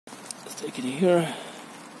take it here,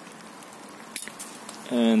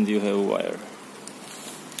 and you have a wire.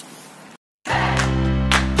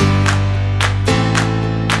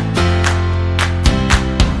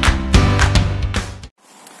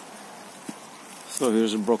 So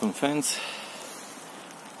here's a broken fence.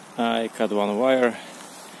 I cut one wire,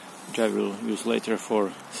 which I will use later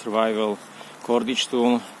for survival cordage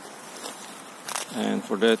tool, and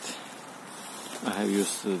for that I have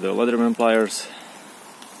used the Leatherman pliers.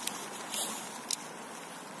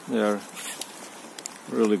 They are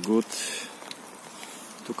really good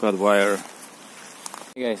to cut wire.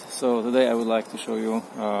 Hey guys, so today I would like to show you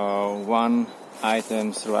one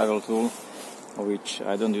item survival tool which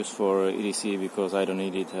I don't use for EDC because I don't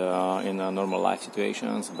need it in normal life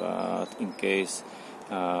situations, but in case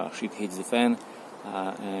shit hits the fan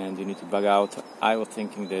and you need to bug out. I was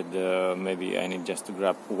thinking that maybe I need just to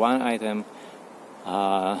grab one item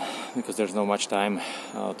because there's not much time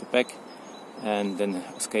to pack, and then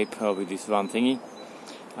escape with this one thingy.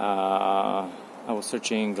 I was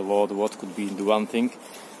searching a lot what could be the one thing,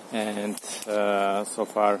 and so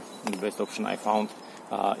far the best option I found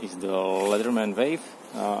is the LEATHERMAN Wave.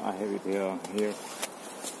 I have it here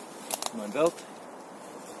on my belt.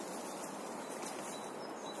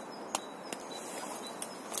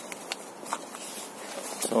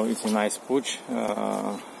 So it's a nice pouch.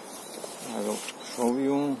 I will show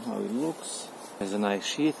you how it looks. It's a nice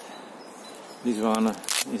sheath. This one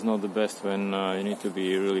is not the best when you need to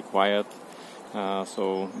be really quiet.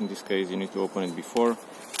 So in this case you need to open it before.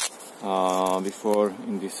 Before,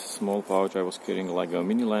 in this small pouch I was carrying like a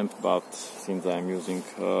mini lamp, but since I'm using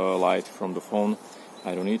light from the phone,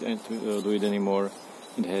 I don't need to do it anymore.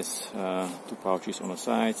 It has two pouches on the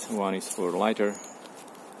sides. One is for lighter.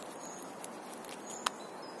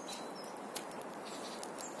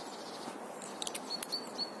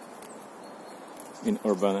 In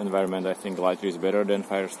urban environment I think lighter is better than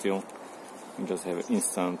fire steel. You just have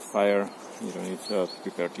instant fire. You don't need to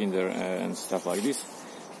prepare tinder and stuff like this.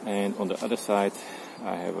 And on the other side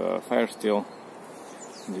I have a fire steel.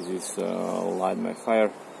 This is light my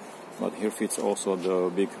fire, but here fits also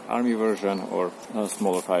the big army version or a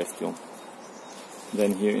smaller fire steel.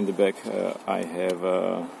 Then here in the back I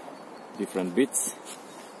have different bits,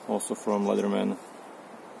 also from Leatherman.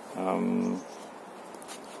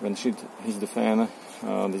 When shit hits the fan,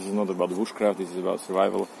 this is not about bushcraft, this is about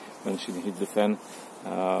survival. When shit hits the fan,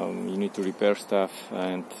 you need to repair stuff,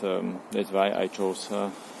 and that's why I chose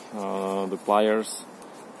the pliers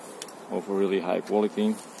of really high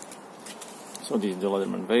quality. So this is the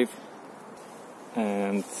Leatherman Wave,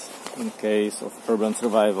 and in case of urban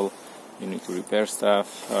survival you need to repair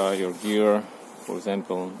stuff, your gear. For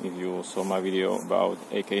example, if you saw my video about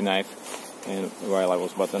AK knife, and while I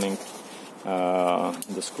was buttoning,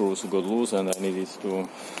 the screws got loose and I needed to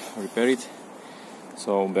repair it.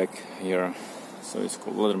 So back here, so it's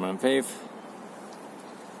called Leatherman Wave.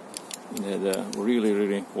 It had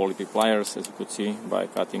really quality pliers, as you could see by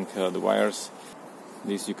cutting the wires.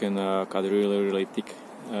 This you can cut really thick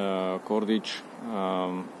cordage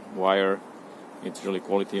wire. It's really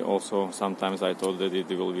quality. Also sometimes I thought that it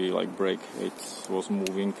will be like break, it was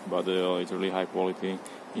moving, but it's really high quality.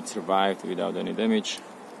 It survived without any damage.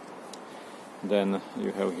 Then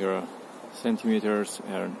you have here centimeters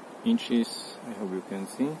and inches. I hope you can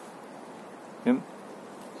see them.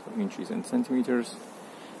 So inches and centimeters.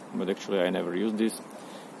 But actually I never use this.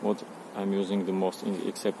 What I'm using the most,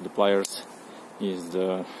 except the pliers, is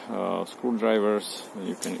the screwdrivers.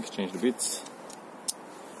 You can exchange the bits.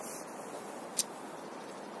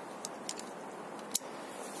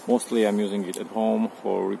 Mostly I'm using it at home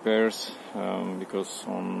for repairs, because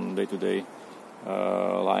on day-to-day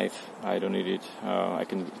life I don't need it. It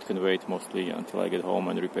can wait mostly until I get home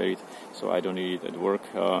and repair it, so I don't need it at work.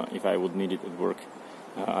 If I would need it at work,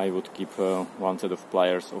 I would keep one set of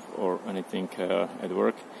pliers or anything at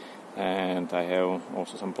work, and I have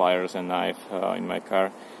also some pliers and knife in my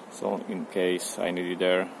car, so in case I need it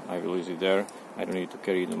there, I will use it there. I don't need to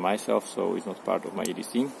carry it myself, so it's not part of my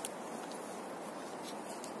EDC.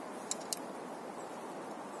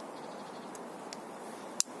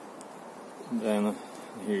 Then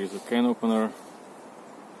here is a can opener,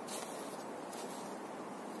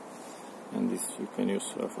 and this you can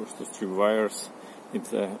use first to strip wires.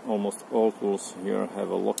 It's almost all tools here have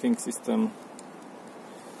a locking system,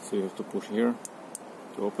 so you have to push here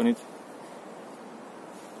to open it.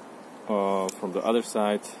 From the other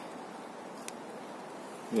side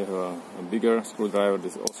you have a bigger screwdriver.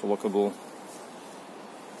 This is also lockable.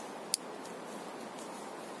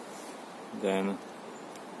 Then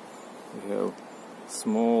we have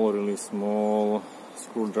really small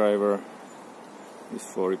screwdriver is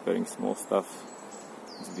for repairing small stuff.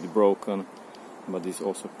 It's a bit broken, but this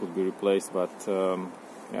also could be replaced, but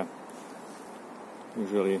yeah,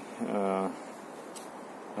 usually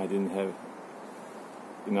I didn't have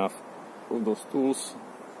enough of those tools,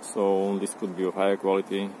 so this could be of higher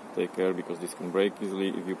quality. Take care, because this can break easily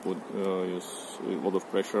if you put use a lot of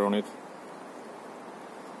pressure on it.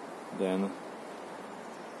 Then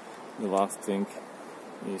the last thing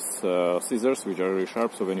is scissors, which are really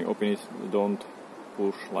sharp, so when you open it, don't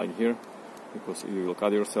push like here, because you will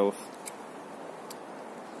cut yourself.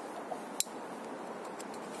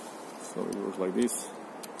 So it works like this.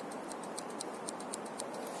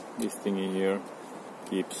 This thingy here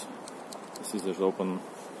keeps the scissors open,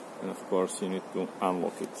 and of course you need to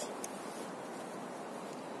unlock it.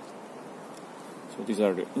 So these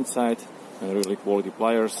are the inside and really quality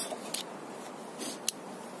pliers.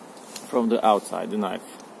 From the outside, the knife.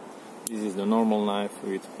 This is the normal knife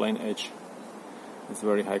with plain edge. It's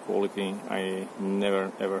very high quality. I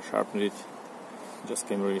never ever sharpened it. It just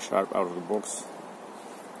came really sharp out of the box.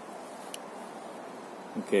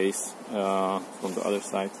 In case from the other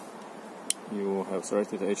side you have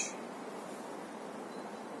serrated edge.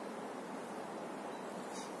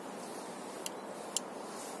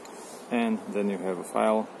 And then you have a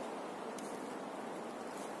file.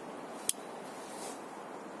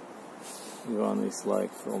 This one is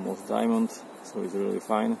like almost diamond, so it's really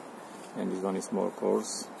fine, and this one is more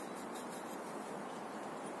coarse.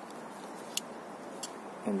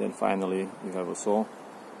 And then finally you have a saw,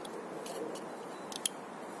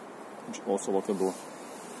 which is also lockable.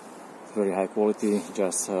 It's very high quality,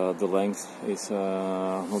 just the length is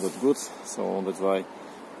not that good, so that's why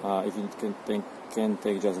if you can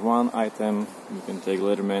take just one item, you can take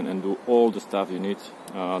Leatherman and do all the stuff you need.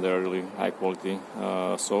 They are really high quality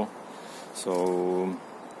saw. So,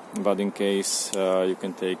 but in case you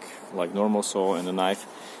can take like normal saw and a knife,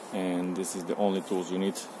 and this is the only tools you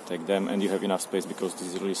need, take them, and you have enough space because this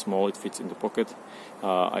is really small, it fits in the pocket.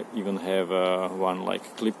 I even have one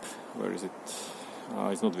like clip. Where is it?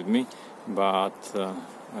 It's not with me, but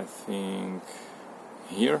I think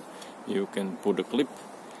here you can put a clip.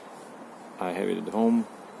 I have it at home,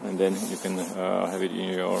 and then you can have it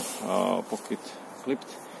in your pocket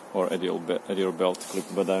clipped, or at your belt clip,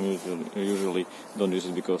 but I usually don't use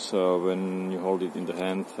it because when you hold it in the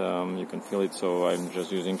hand you can feel it, so I'm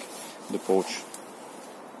just using the pouch.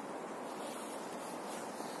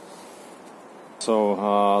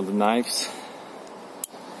 So the knives,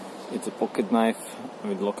 it's a pocket knife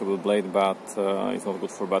with lockable blade, but it's not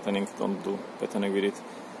good for buttoning. Don't do buttoning with it.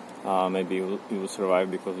 Maybe you will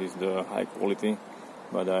survive because it's the high quality,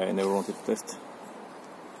 but I never wanted to test.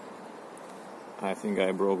 I think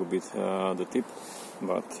I broke a bit the tip,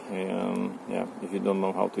 but yeah, if you don't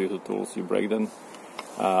know how to use the tools, you break them.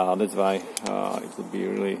 That's why it would be a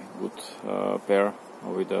really good pair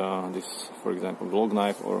with this, for example, glove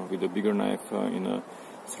knife, or with a bigger knife in a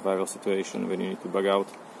survival situation when you need to bug out.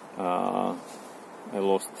 I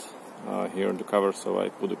lost here the cover, so I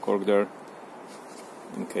put the cork there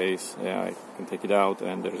in case I can take it out,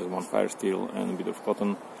 and there's one fire steel and a bit of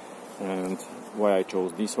cotton. And why I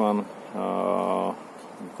chose this one,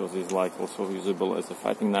 because it's like also usable as a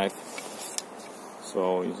fighting knife,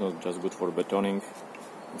 so it's not just good for betoning,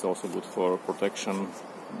 it's also good for protection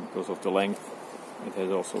because of the length. It has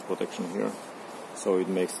also protection here, so it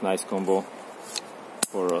makes nice combo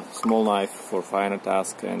for a small knife, for finer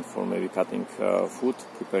task, and for maybe cutting food,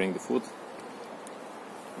 preparing the food.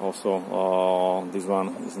 Also, this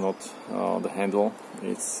one is not the handle,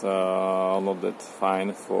 it's not that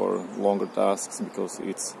fine for longer tasks because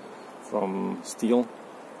it's from steel,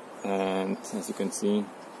 and as you can see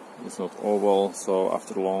it's not oval, so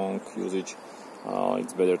after long usage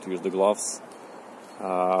it's better to use the gloves,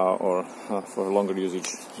 or for longer usage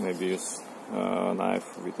maybe use a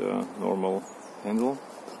knife with a normal handle.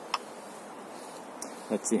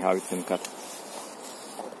 Let's see how it can cut.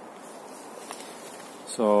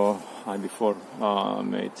 So I before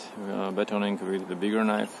made betoning with the bigger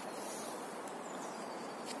knife.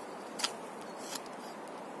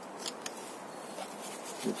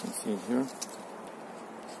 You can see it here.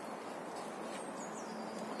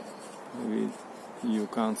 Maybe you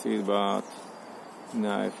can't see it, but the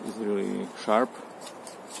knife is really sharp.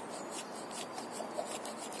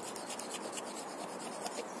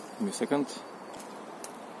 Give me a second.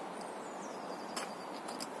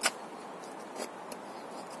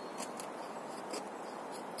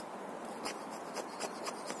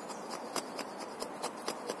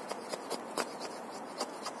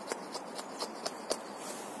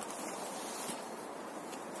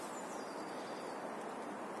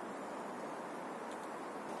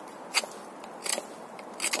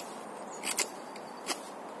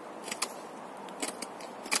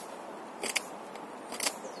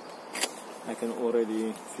 can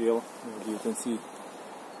already feel, you can see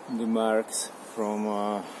the marks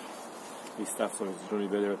from this stuff, so it's really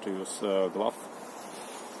better to use glove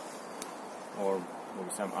or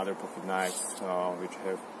maybe some other pocket knives which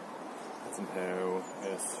doesn't have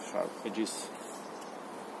as sharp edges.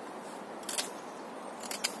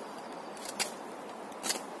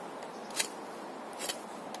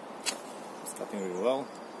 It's cutting really well.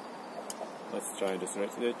 Let's try the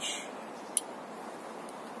serrated edge.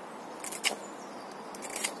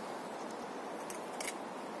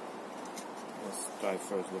 Let's try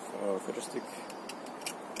first with feather stick.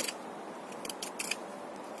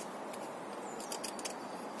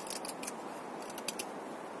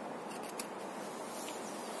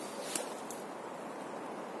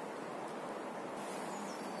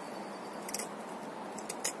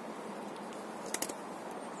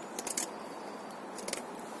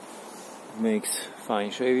 Makes fine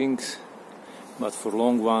shavings, but for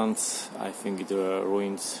long ones I think it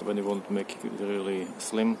ruins. When you want to make it really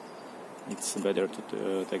slim, it's better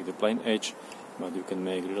to take the plain edge, but you can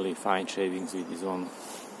make really fine shavings with this one.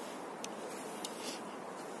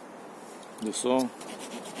 Do so.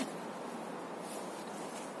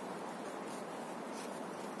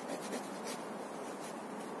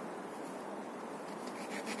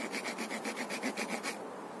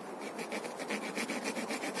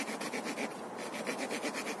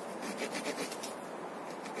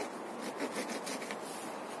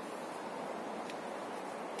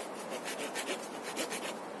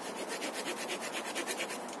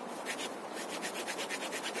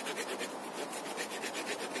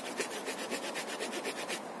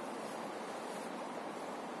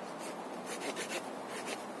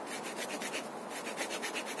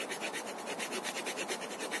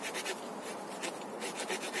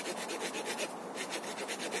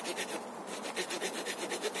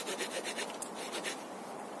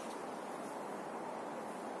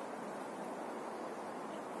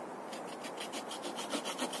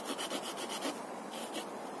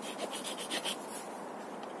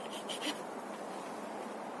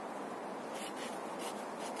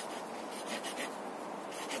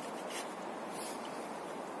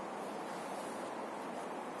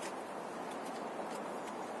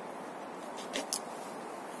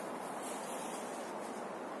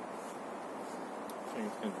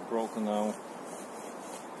 It's kind of broken now.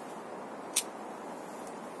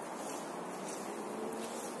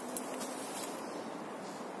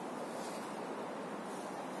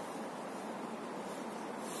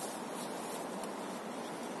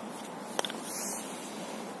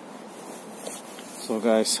 So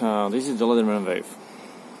guys, this is the LEATHERMAN Wave.